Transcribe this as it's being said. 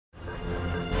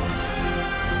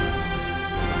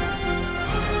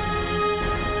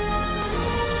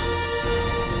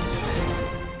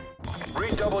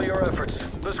your efforts.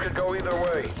 This could go either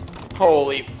way.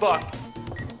 Holy fuck.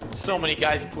 So many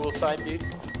guys poolside, dude.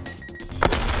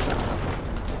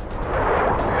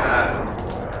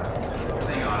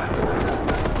 Hang on.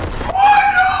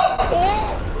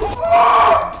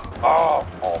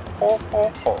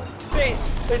 Hey,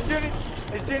 as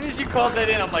soon as you called that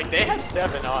in, I'm like, they have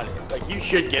 7 on it. Like, you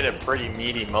should get a pretty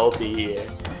meaty multi here.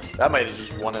 That might have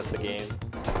just won us the game.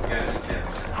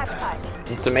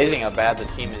 It's amazing how bad the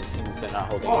team is since they're not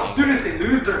holding. Oh, as soon as they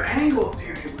lose their angles,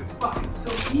 dude, it was fucking so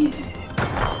easy.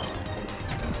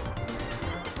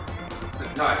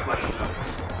 This is how I flush it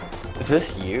up. Is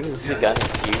this you? This is a gun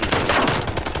that's you.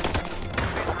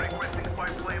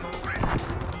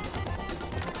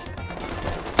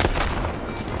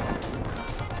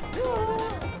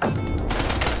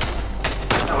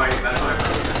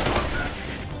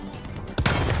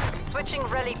 Switching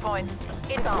rally points.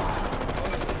 Inbound.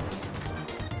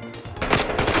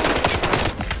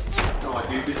 Oh,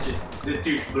 dude, this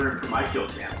dude learned from my kill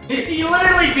cam. He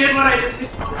literally did what I did.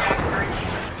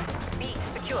 B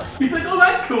secure. He's like, oh,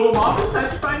 that's cool, Mabus.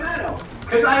 How'd you find that out?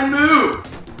 Because I move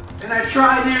and I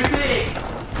try new things.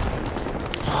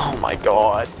 Oh my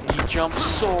god, he jumped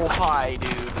so high,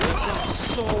 dude. He jumped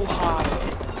so high.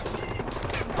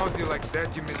 How do you like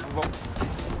that, you miss long?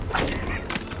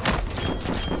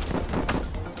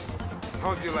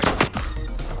 How do you like it?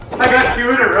 I got 2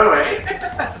 in a row,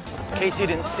 eh? In case you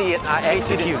didn't see it, I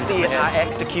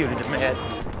executed it, man.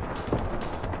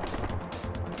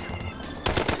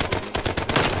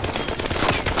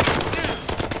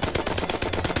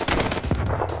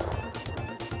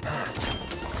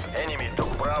 Enemy took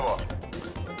Bravo.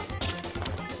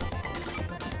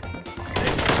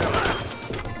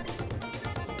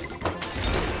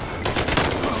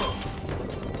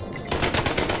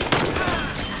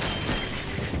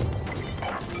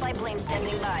 Spy plane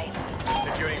standing by.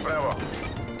 Securing Bravo.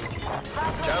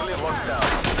 Charlie locked down.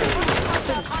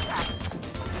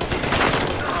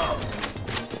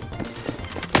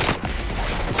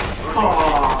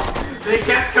 Aww. They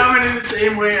kept coming in the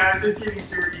same way. I was just getting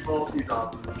dirty multis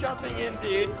off. Jumping in,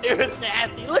 dude. It was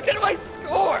nasty. Look at my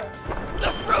score.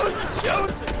 The frozen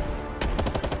chosen.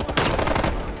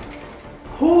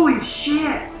 Holy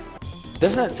shit!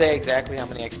 Doesn't it say exactly how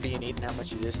many XP you need and how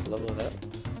much you just level it up?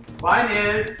 Mine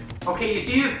is, okay, you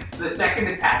see the second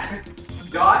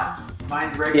attachment dot?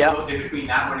 Mine's right in between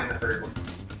that one and the third one.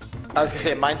 I was gonna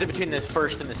say, mine's in between this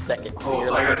first and the second. So Oh, you're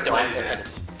so like I gotta a slide dog. it.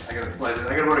 I gotta slide it.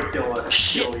 I gotta want to kill a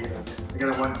kill lead. I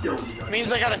got a 1 kill lead.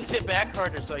 Means I gotta sit back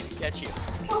harder so I can catch you.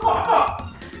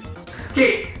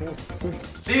 Okay,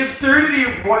 the absurdity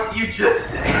of what you just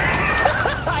said.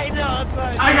 I know, that's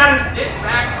what I gotta sit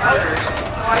back harder.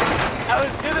 I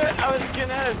was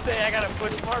gonna say I gotta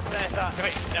push more, but I thought,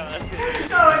 wait, no, that's good.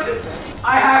 No,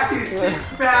 I have to sit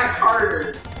back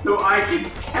harder so I can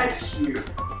catch you.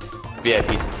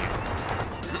 VIP's in here.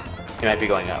 He might be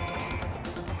going up.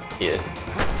 He is.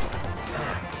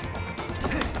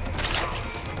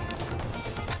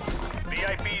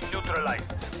 VIP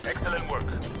neutralized. Excellent work.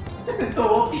 This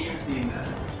whole team's seen that.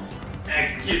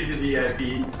 Execute the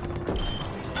VIP.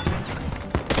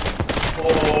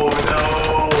 Oh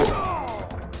no!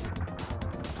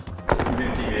 You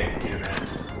didn't see me execute, man.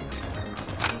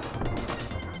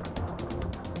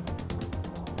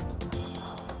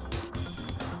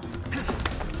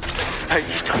 I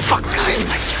used to fuck guys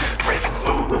like prison.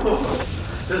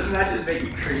 Doesn't that just make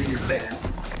you crazy your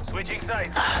pants? Switching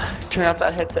sides. Turn up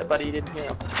that headset, buddy. You didn't hear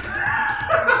him.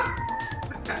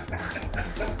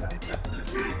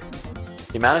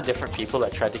 The amount of different people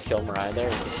that tried to kill Mariah there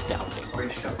is astounding.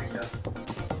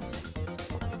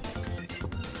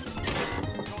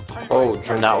 Oh,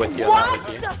 I'm not with you. I'm not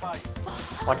with you.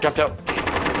 One jumped out.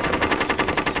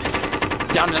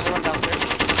 Down another one downstairs.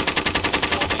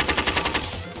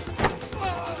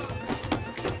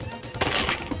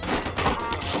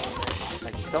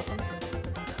 Thank you, Stefan.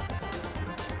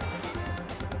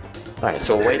 Alright,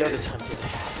 so Wado is hunted.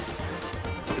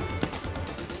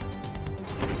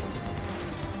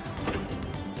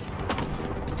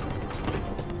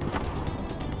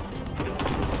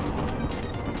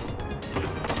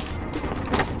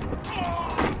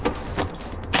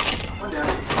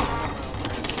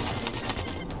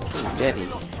 Steady.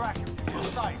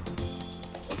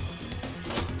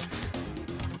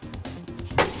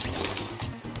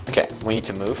 Okay, we need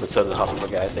to move, but so do the hospital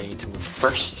guys. They need to move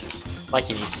first.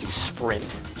 Mikey needs to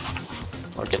sprint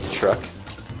or get the truck.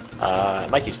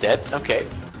 Mikey's dead. Okay.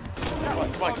 Come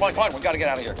on. We gotta get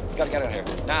out of here. We gotta get out of here.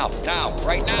 Now,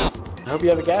 right now. I hope you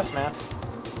have a gas mask.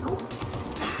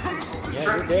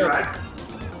 Yeah, you're dead.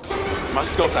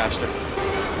 Must go faster.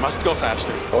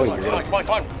 Oh, you're dead.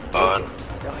 Come on.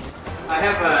 I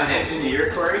have an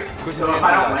engineer, Corey, so if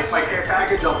I don't like my care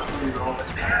package, I'll re-roll it.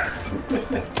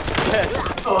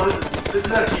 Oh, this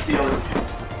is how GPL is used.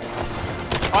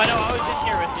 Oh, I know, I was in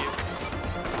here with you.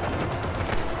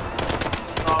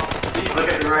 Oh, see, look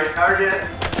at the right target.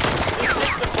 This is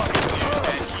the fucking dude,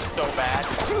 man. She's so bad.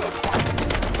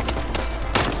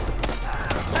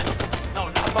 No,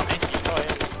 not the Minty.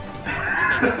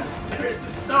 There's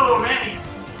just so many.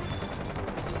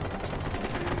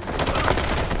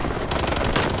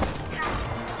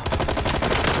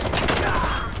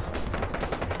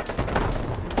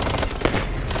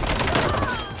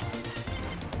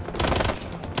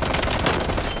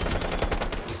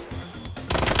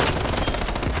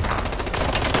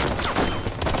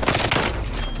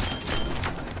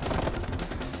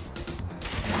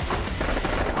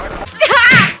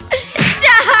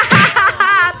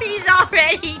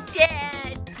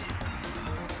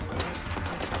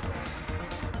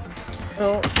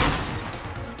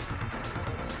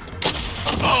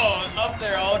 Oh, up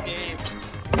there all game.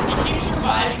 He keeps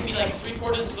reviving me like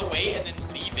 3/4 of the way and then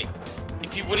leaving.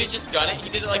 If he would have just done it, he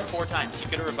did it like 4 times. He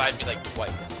could have revived me like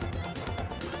twice.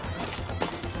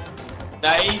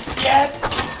 Nice! Yes!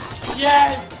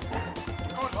 Yes!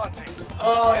 Good hunting.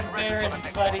 Oh,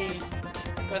 embarrassed, buddy.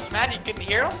 What's mad? You couldn't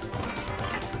hear him?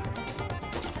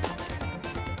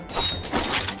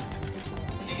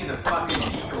 Taking the fucking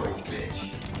decoys, bitch.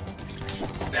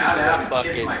 Now that I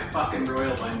kiss my fucking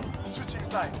royal bundles.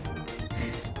 Switching sides.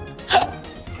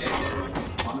 Okay,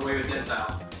 on the way with dead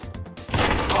silence.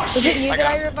 Oh Was shit! it you that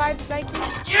I revived, Mikey?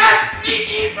 Yes!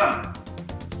 Sneaky!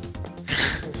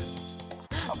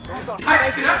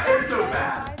 Guys, get up there so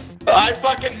fast! I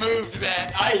fucking moved,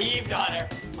 man. I heaved on her.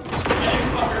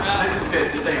 This is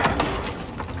good, just hang on.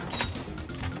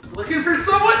 Looking for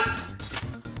someone?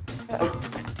 Oh.